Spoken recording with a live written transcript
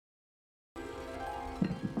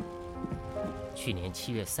去年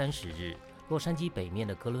7月30日，洛杉矶北面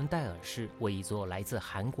的格伦代尔市为一座来自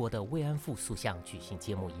韩国的慰安妇塑像举行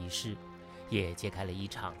揭幕仪式，也揭开了一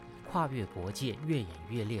场跨越国界、越演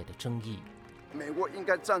越烈的争议。美国应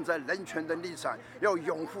该站在人权的立场，要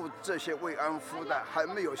拥护这些慰安妇的还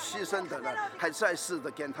没有牺牲的人，还在世的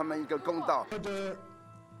给他们一个公道。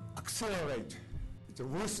Accelerate the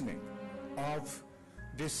worsening of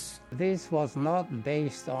this. This was not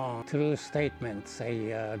based on true statements,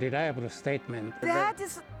 a reliable statement. That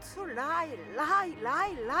is to lie.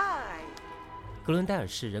 格伦代尔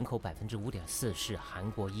市人口5.4%是韩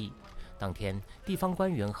国裔。当天，地方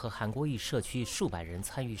官员和韩国裔社区数百人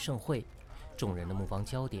参与盛会。众人的目光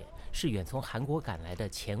焦点是远从韩国赶来的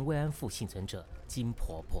前慰安妇幸存者金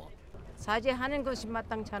婆婆。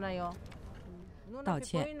道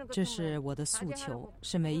歉，这是我的诉求。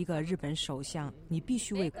身为一个日本首相，你必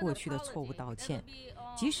须为过去的错误道歉，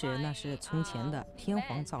即使那是从前的天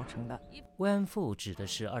皇造成的。慰安妇指的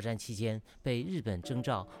是二战期间被日本征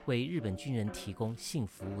召为日本军人提供性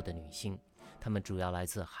服务的女性，她们主要来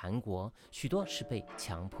自韩国，许多是被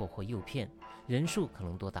强迫或诱骗，人数可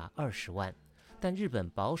能多达20万。但日本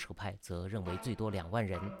保守派则认为最多2万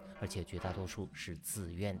人，而且绝大多数是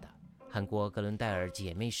自愿的。韩国格伦代尔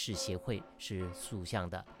姐妹市协会是塑像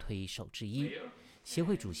的推手之一，协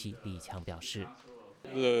会主席李强表示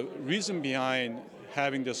The reason behind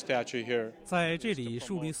having the statue here 在这里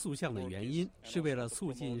树立塑像的原因是为了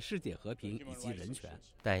促进世界和平以及人权。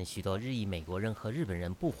但许多日裔美国人和日本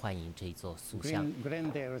人不欢迎这座塑像。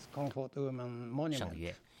上个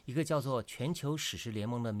月，一个叫做全球史实联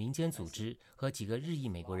盟的民间组织和几个日裔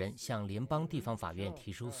美国人向联邦地方法院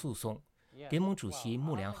提出诉讼。联盟主席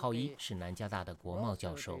木良浩一是南加大的国贸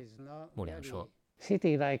教授。木良说，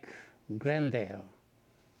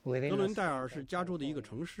格伦代尔是加州的一个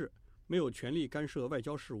城市，没有权利干涉外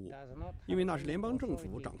交事务，因为那是联邦政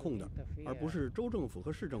府掌控的，而不是州政府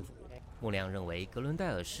和市政府。木良认为，格伦代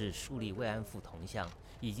尔市树立慰安妇铜像，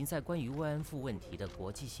已经在关于慰安妇问题的国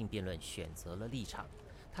际性辩论选择了立场。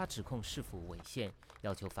他指控市府违宪，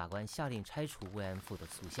要求法官下令拆除慰安妇的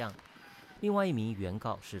塑像。另外一名原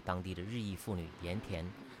告是当地的日裔妇女盐田，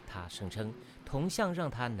她声称铜像让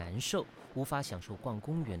她难受，无法享受逛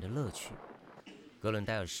公园的乐趣。格伦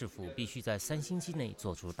代尔市府必须在3星期内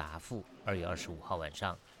做出答复。2月25号晚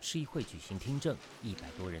上，市议会举行听证，100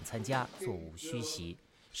多人参加，座无虚席。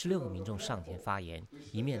16个民众上前发言，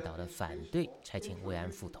一面倒的反对拆迁慰安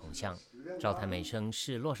妇铜像。赵谭美生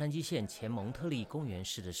是洛杉矶县前蒙特利公园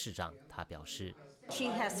市的市长，他表示 She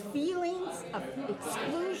has feelings of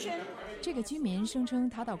exclusion. 这个居民声称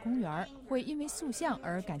他到公园会因为塑像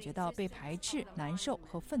而感觉到被排斥、难受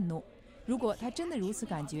和愤怒。如果他真的如此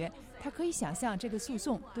感觉，他可以想象这个诉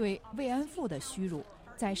讼对慰安妇的虚辱，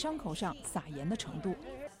在伤口上撒盐的程度。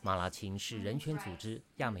马拉琴是人权组织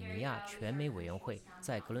亚美尼亚全美委员会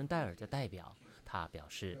在格伦代尔的代表，他表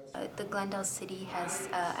示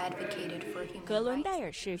格伦代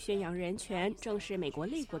尔市宣扬人权，正是美国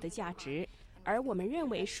立国的价值，而我们认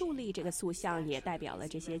为树立这个塑像也代表了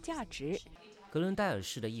这些价值。格伦代尔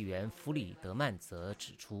市的议员弗里德曼则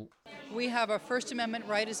指出，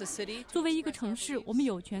作为一个城市，我们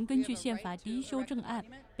有权根据宪法第1修正案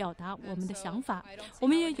表达我们的想法，我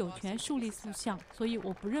们也有权树立塑像，所以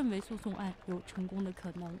我不认为诉讼案有成功的可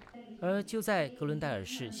能。而就在格伦代尔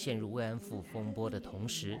市陷入慰安妇风波的同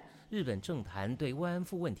时，日本政坛对慰安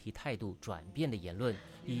妇问题态度转变的言论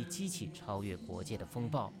已激起超越国界的风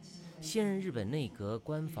暴。现任日本内阁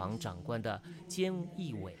官房长官的菅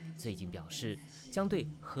义伟最近表示，将对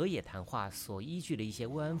河野谈话所依据的一些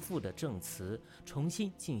慰安妇的证词重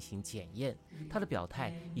新进行检验。他的表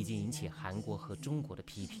态已经引起韩国和中国的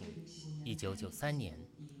批评。1993年，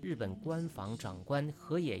日本官房长官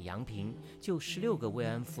河野洋平就16个慰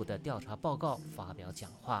安妇的调查报告发表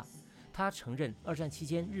讲话。他承认二战期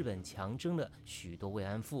间日本强征了许多慰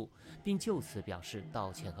安妇，并就此表示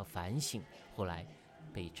道歉和反省。后来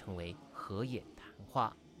被称为河野谈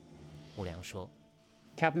话。木良说，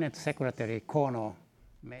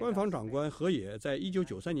官房长官河野在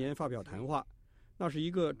1993年发表谈话，那是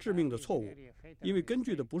一个致命的错误，因为根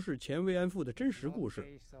据的不是前慰安妇的真实故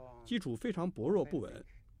事，基础非常薄弱不稳，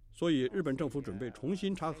所以日本政府准备重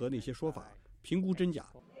新查核那些说法，评估真假。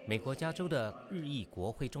美国加州的日裔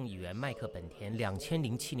国会众议员麦克本田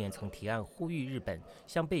2007年曾提案呼吁日本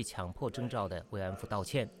向被强迫征召的慰安妇道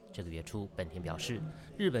歉。这个月初，本田表示，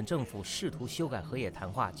日本政府试图修改河野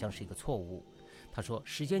谈话将是一个错误。他说，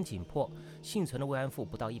时间紧迫，幸存的慰安妇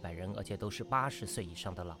不到100人，而且都是80岁以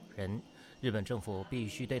上的老人。日本政府必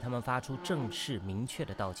须对他们发出正式明确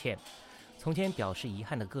的道歉。从前表示遗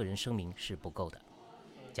憾的个人声明是不够的。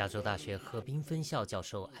加州大学河滨分校教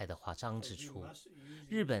授爱德华张指出，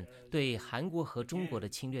日本对韩国和中国的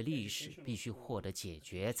侵略历史必须获得解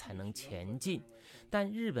决才能前进，但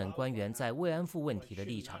日本官员在慰安妇问题的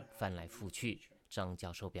立场翻来覆去。张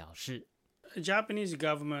教授表示，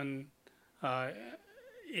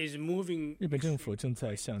日本政府正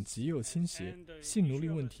在向极右倾斜，性奴隶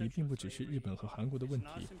问题并不只是日本和韩国的问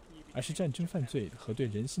题，而是战争犯罪和对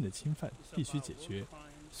人性的侵犯，必须解决。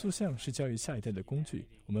塑像是教育下一代的工具，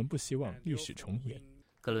我们不希望历史重演。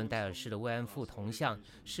格伦代尔市的慰安妇铜像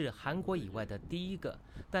是韩国以外的第一个，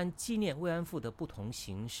但纪念慰安妇的不同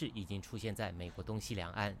形式已经出现在美国东西两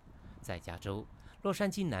岸。在加州洛杉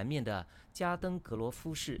矶南面的加登格罗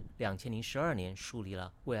夫市2012年树立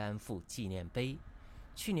了慰安妇纪念碑。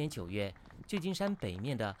去年9月，旧金山北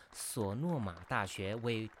面的索诺马大学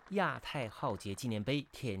为亚太浩劫纪念碑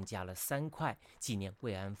添加了3块纪念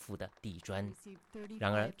慰安妇的地砖。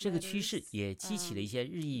然而，这个趋势也激起了一些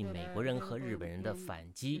日裔美国人和日本人的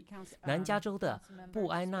反击。南加州的布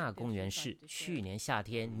埃纳公园市去年夏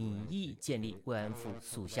天拟议建立慰安妇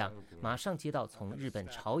塑像，马上接到从日本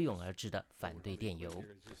潮涌而至的反对电邮。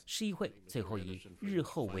市议会最后以日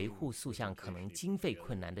后维护塑像可能经费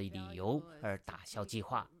困难的理由而打消计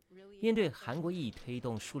划。面对韩国裔推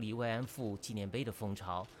动树立慰安妇纪念碑的风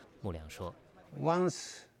潮，穆良说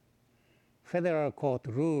Once federal court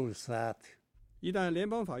rules that 一旦联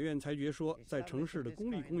邦法院裁决说在城市的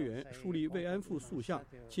公立公园树立慰安妇塑像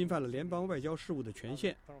侵犯了联邦外交事务的权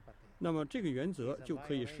限，那么这个原则就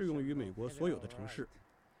可以适用于美国所有的城市。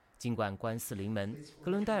尽管官司临门，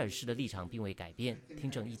格伦代尔市的立场并未改变。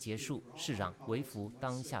听证一结束，市长维弗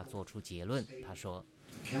当下做出结论，他说，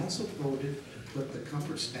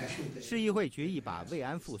市议会决议把慰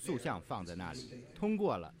安妇塑像放在那里，通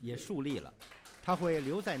过了，也树立了，它会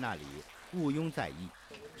留在那里，毋庸在意。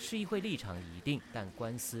市议会立场已定，但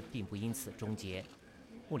官司并不因此终结。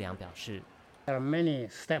穆良表示， there are many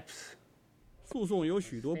steps. 诉讼有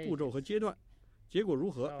许多步骤和阶段，结果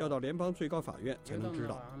如何要到联邦最高法院才能知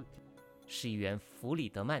道。市议员弗里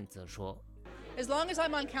德曼则说，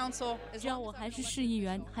只要我还是市议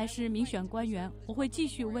员，还是民选官员，我会继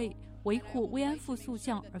续为维护慰安妇塑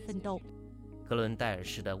像而奋斗。格伦代尔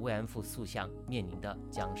市的慰安妇塑像面临的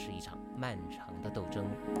将是一场漫长的斗争。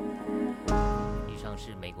以上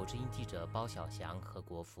是美国之音记者包小祥和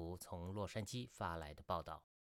国福从洛杉矶发来的报道。